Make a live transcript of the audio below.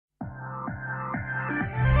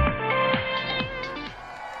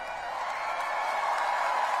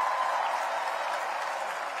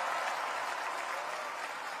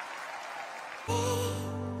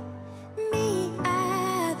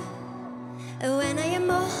When I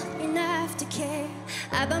am old enough to care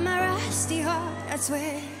about my rusty heart, I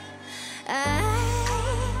swear I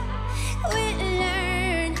will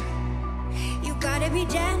learn. You gotta be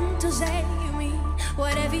gentle, say me.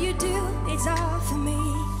 Whatever you do, it's all for me.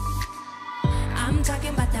 I'm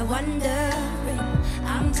talking about that wondering.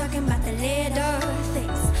 I'm talking about the little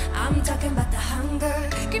things. I'm talking about the hunger.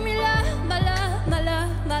 Give me love, my love, my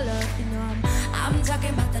love, my love. You know I'm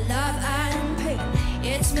talking about the love and pain.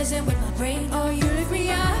 It's messing with my brain. Oh, you lift me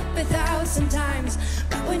up 1,000 times,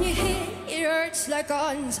 but when you hit, it hurts like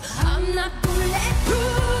guns. I'm not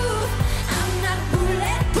bulletproof. I'm not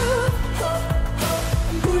bulletproof.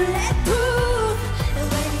 I'm bulletproof. And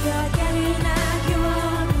when you're getting out, you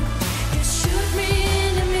want me, just shoot me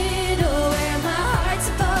in the middle where my heart's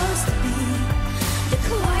supposed to be. The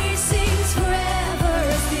choir sings forever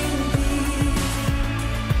as in peace.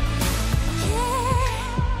 Yeah,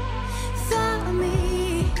 for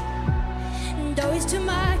me, though it's too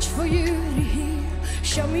much for you to hear.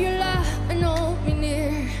 Show me your love and hold me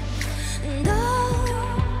near.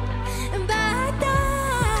 Don't back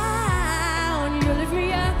down. You lift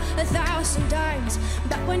me up 1,000 times,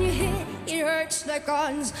 but when you hit, it hurts like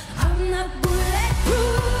guns. I'm not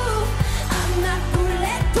bulletproof. I'm not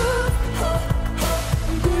bulletproof.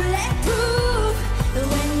 I'm bulletproof.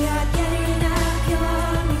 When you're getting up, you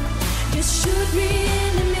want me, just shoot me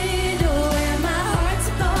in the middle where my heart's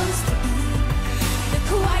supposed to be. The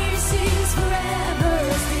choir sings forever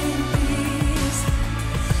as in peace.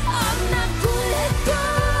 I'm not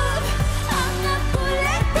bulletproof. I'm not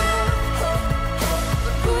bulletproof.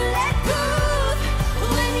 Bulletproof.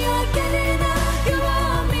 When you're getting up, you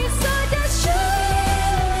want me, so just shoot me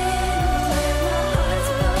where my heart's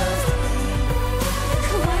supposed to be. The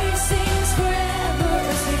choir sings forever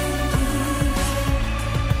as in peace.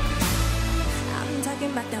 I'm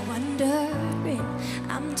talking about that wondering.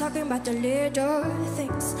 I'm talking about the little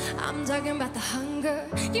things. I'm talking about the hunger.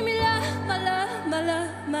 Give me love, my love, my love,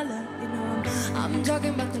 my love. You know I'm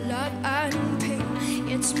talking about the love and pain.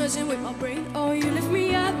 It's messing with my brain. Oh, you lift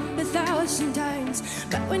me up 1,000 times,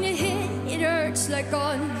 but when you hit, it hurts like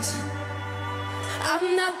guns.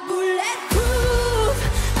 I'm not bulletproof.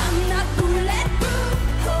 I'm not bulletproof.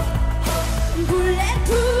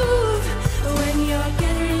 Bulletproof. When you're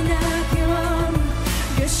getting up, you want me,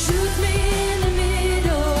 just shoot me in the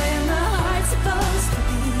middle where my heart's supposed to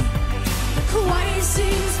be. The choir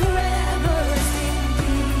sings forever as in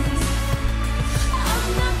peace. I'm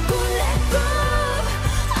not bulletproof.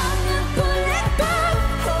 I'm not bulletproof.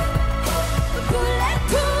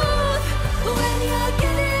 Bulletproof. When you're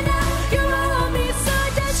getting up, you want me, so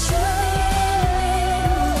just shoot me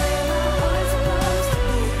where my heart's supposed to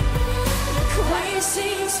be. The choir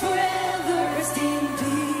sings forever.